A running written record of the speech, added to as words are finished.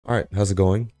All right, how's it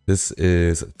going? This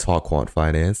is Talk Quant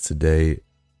Finance. Today,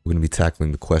 we're going to be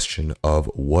tackling the question of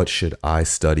what should I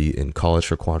study in college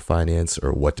for quant finance,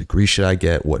 or what degree should I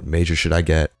get? What major should I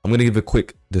get? I'm going to give a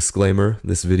quick disclaimer.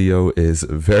 This video is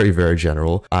very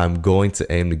general. I'm going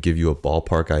to aim to give you a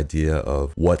ballpark idea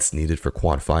of what's needed for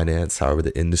quant finance. However,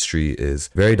 the industry is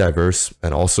very diverse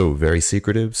and also very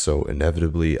secretive. So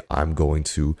inevitably, I'm going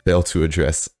to fail to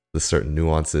address the certain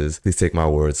nuances. Please take my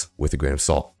words with a grain of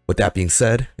salt. With that being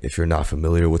said, if you're not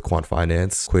familiar with quant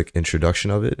finance, quick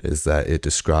introduction of it is that it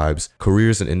describes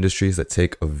careers and industries that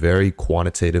take a very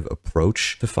quantitative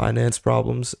approach to finance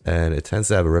problems, and it tends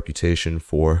to have a reputation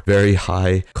for very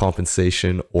high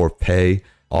compensation or pay,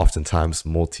 oftentimes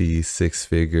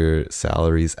multi-six-figure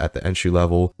salaries at the entry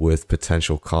level with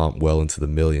potential comp well into the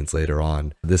millions later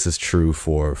on. This is true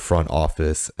for front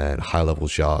office and high-level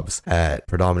jobs at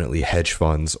predominantly hedge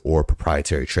funds or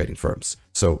proprietary trading firms.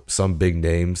 So some big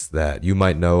names that you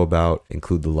might know about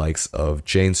include the likes of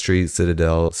Jane Street,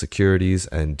 Citadel Securities,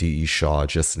 and D.E. Shaw,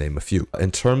 just to name a few.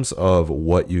 In terms of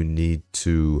what you need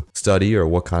to study or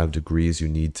what kind of degrees you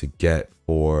need to get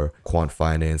for quant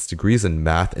finance, degrees in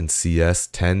math and CS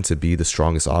tend to be the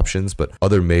strongest options, but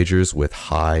other majors with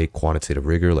high quantitative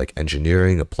rigor like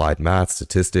engineering, applied math,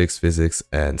 statistics, physics,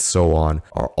 and so on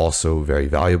are also very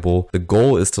valuable. The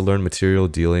goal is to learn material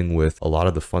dealing with a lot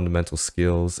of the fundamental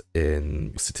skills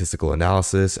in statistical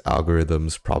analysis,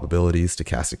 algorithms, probabilities,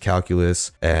 stochastic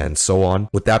calculus, and so on.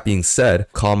 With that being said,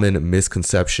 common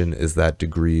misconception is that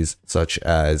degrees such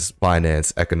as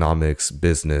finance, economics,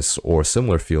 business, or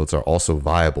similar fields are also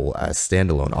viable as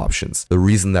standalone options. The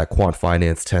reason that quant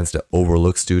finance tends to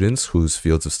overlook students whose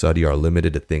fields of study are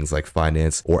limited to things like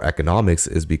finance or economics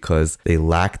is because they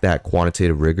lack that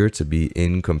quantitative rigor to be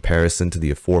in comparison to the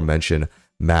aforementioned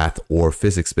math or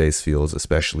physics-based fields,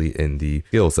 especially in the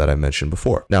fields that I mentioned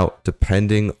before. Now,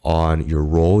 depending on your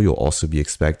role, you'll also be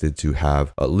expected to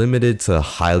have a limited to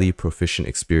highly proficient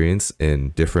experience in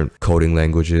different coding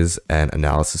languages and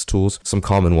analysis tools. Some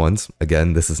common ones,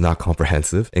 again, this is not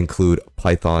comprehensive, include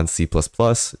Python, C++,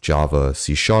 Java,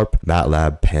 C#,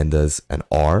 MATLAB, Pandas, and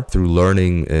R. Through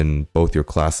learning in both your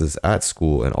classes at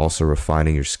school and also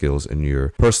refining your skills in your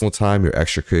personal time, your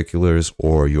extracurriculars,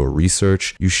 or your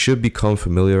research, you should become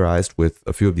familiarized with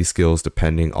a few of these skills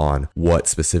depending on what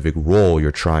specific role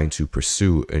you're trying to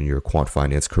pursue in your quant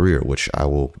finance career, which I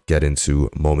will get into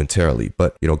momentarily.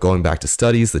 But, going back to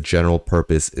studies, the general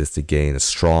purpose is to gain a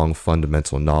strong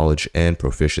fundamental knowledge and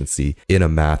proficiency in a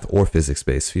math or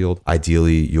physics-based field.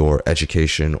 Ideally, your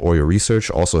education or your research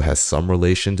also has some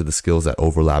relation to the skills that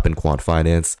overlap in quant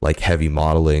finance, like heavy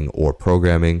modeling or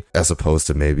programming, as opposed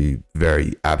to maybe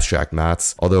very abstract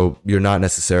maths. Although you're not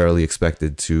necessarily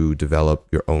expected to develop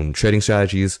your own trading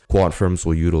strategies, quant firms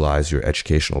will utilize your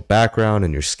educational background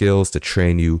and your skills to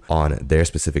train you on their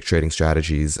specific trading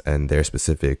strategies and their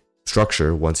specific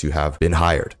structure once you have been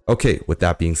hired. Okay, with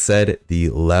that being said, the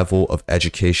level of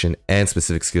education and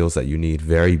specific skills that you need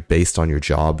vary based on your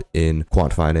job in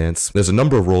quant finance. There's a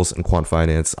number of roles in quant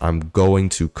finance. I'm going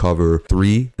to cover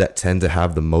 3 that tend to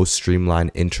have the most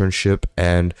streamlined internship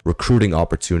and recruiting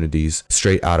opportunities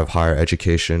straight out of higher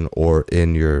education or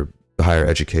in your higher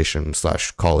education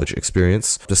 / college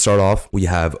experience. To start off, we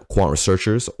have quant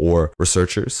researchers or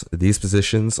researchers. These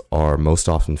positions are most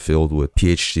often filled with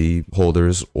PhD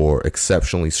holders or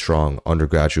exceptionally strong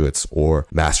undergraduates or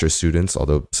master's students,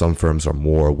 although some firms are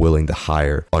more willing to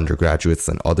hire undergraduates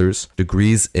than others.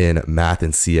 Degrees in math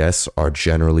and CS are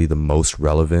generally the most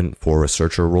relevant for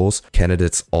researcher roles.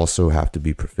 Candidates also have to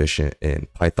be proficient in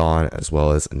Python as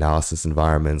well as analysis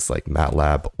environments like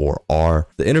MATLAB or R.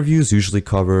 The interviews usually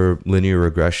cover linear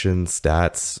regression,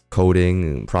 stats,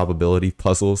 coding, probability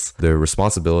puzzles. Their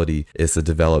responsibility is to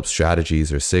develop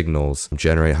strategies or signals,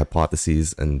 generate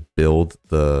hypotheses, and build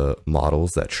the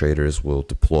models that traders will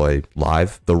deploy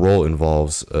live. The role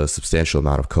involves a substantial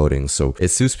amount of coding, so it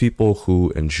suits people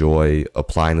who enjoy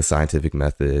applying the scientific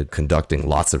method, conducting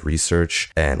lots of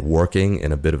research, and working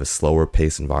in a bit of a slower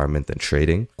pace environment than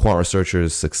trading. Quant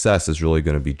researchers' success is really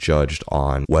going to be judged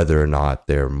on whether or not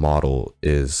their model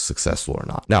is successful or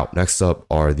not. Now, next up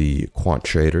are the quant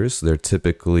traders. They're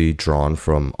typically drawn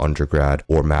from undergrad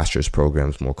or master's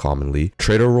programs more commonly.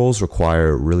 Trader roles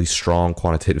require really strong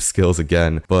quantitative skills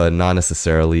again, but not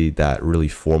necessarily that really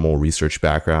formal research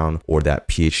background or that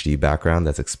PhD background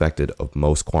that's expected of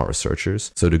most quant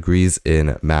researchers. So degrees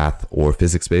in math or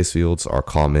physics-based fields are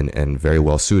common and very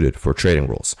well suited for trading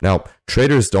roles. Now,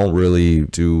 Traders don't really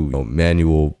do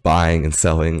manual buying and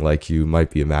selling like you might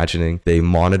be imagining. They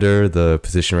monitor the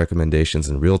position recommendations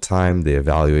in real time. They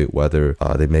evaluate whether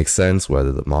they make sense,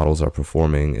 whether the models are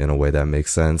performing in a way that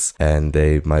makes sense, and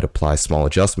they might apply small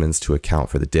adjustments to account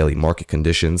for the daily market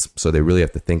conditions. So they really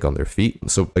have to think on their feet.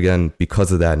 So again,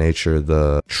 because of that nature,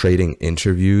 the trading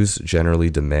interviews generally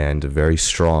demand very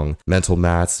strong mental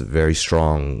maths, very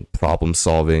strong problem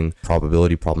solving,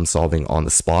 probability problem solving on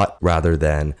the spot, rather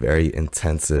than very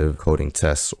intensive coding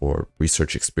tests or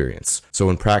research experience. So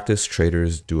in practice,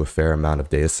 traders do a fair amount of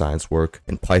data science work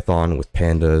in Python with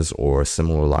pandas or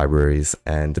similar libraries.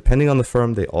 And depending on the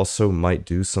firm, they also might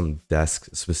do some desk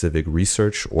specific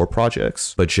research or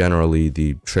projects, but generally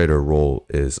the trader role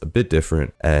is a bit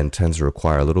different and tends to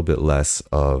require a little bit less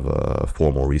of a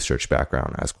formal research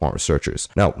background as quant researchers.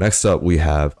 Now, next up, we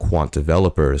have quant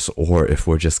developers, or if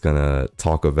we're just gonna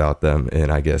talk about them in,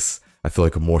 I feel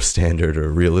like a more standard or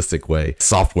realistic way,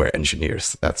 software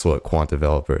engineers. That's what quant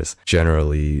developers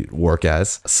generally work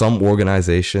as. Some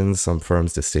organizations, some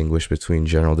firms distinguish between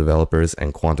general developers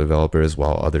and quant developers,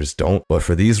 while others don't. But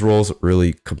for these roles,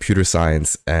 really computer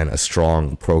science and a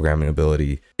strong programming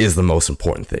ability is the most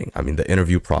important thing. I mean, the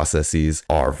interview processes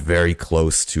are very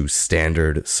close to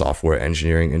standard software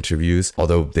engineering interviews,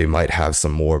 although they might have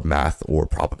some more math or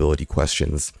probability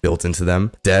questions built into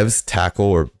them.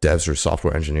 Devs or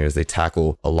software engineers, they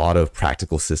tackle a lot of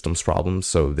practical systems problems.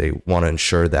 So they want to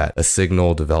ensure that a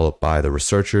signal developed by the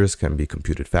researchers can be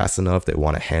computed fast enough. They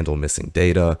want to handle missing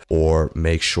data or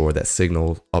make sure that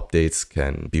signal updates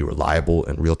can be reliable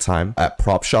in real time. At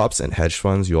prop shops and hedge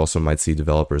funds, you also might see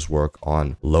developers work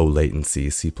on low latency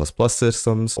C++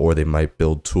 systems, or they might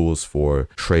build tools for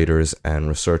traders and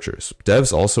researchers.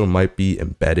 Devs also might be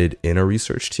embedded in a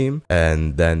research team,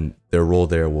 and then their role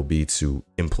there will be to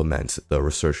implement the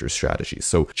researcher strategy.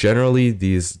 So generally,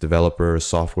 these developer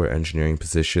software engineering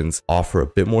positions offer a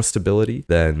bit more stability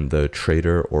than the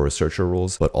trader or researcher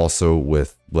roles, but also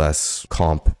with less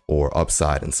comp or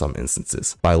upside in some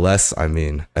instances. By less, I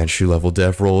mean entry-level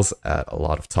dev roles at a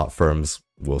lot of top firms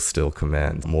will still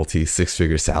command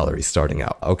multi-six-figure salaries starting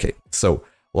out. Okay, so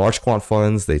large quant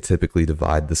funds, they typically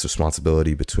divide this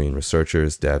responsibility between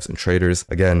researchers, devs, and traders.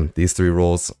 Again, these three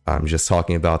roles, I'm just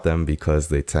talking about them because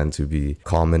they tend to be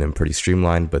common and pretty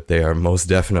streamlined, but they are most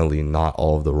definitely not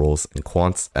all of the roles in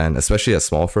quants. And especially at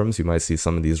small firms, you might see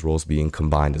some of these roles being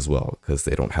combined as well because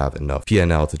they don't have enough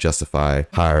P&L to justify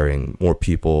hiring more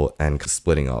people and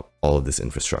splitting up all of this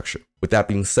infrastructure. With that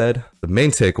being said, the main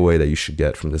takeaway that you should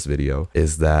get from this video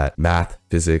is that math,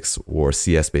 physics, or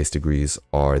CS-based degrees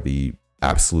are the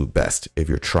absolute best if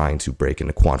you're trying to break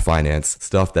into quant finance.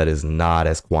 Stuff that is not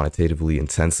as quantitatively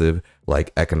intensive,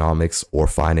 like economics or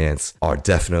finance, are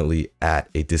definitely at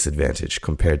a disadvantage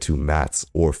compared to maths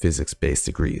or physics-based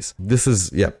degrees. This is,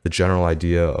 the general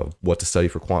idea of what to study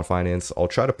for quant finance. I'll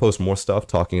try to post more stuff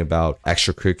talking about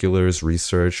extracurriculars,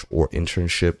 research, or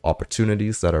internship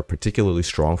opportunities that are particularly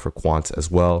strong for quant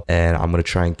as well. And I'm going to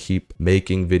try and keep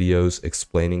making videos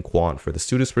explaining quant for the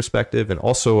student's perspective. And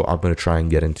also, I'm going to try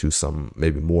and get into some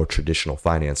maybe more traditional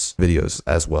finance videos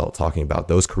as well, talking about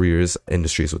those careers,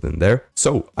 industries within there.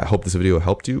 So I hope this video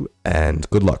helped you, and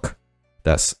good luck.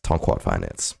 That's Quant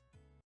Finance.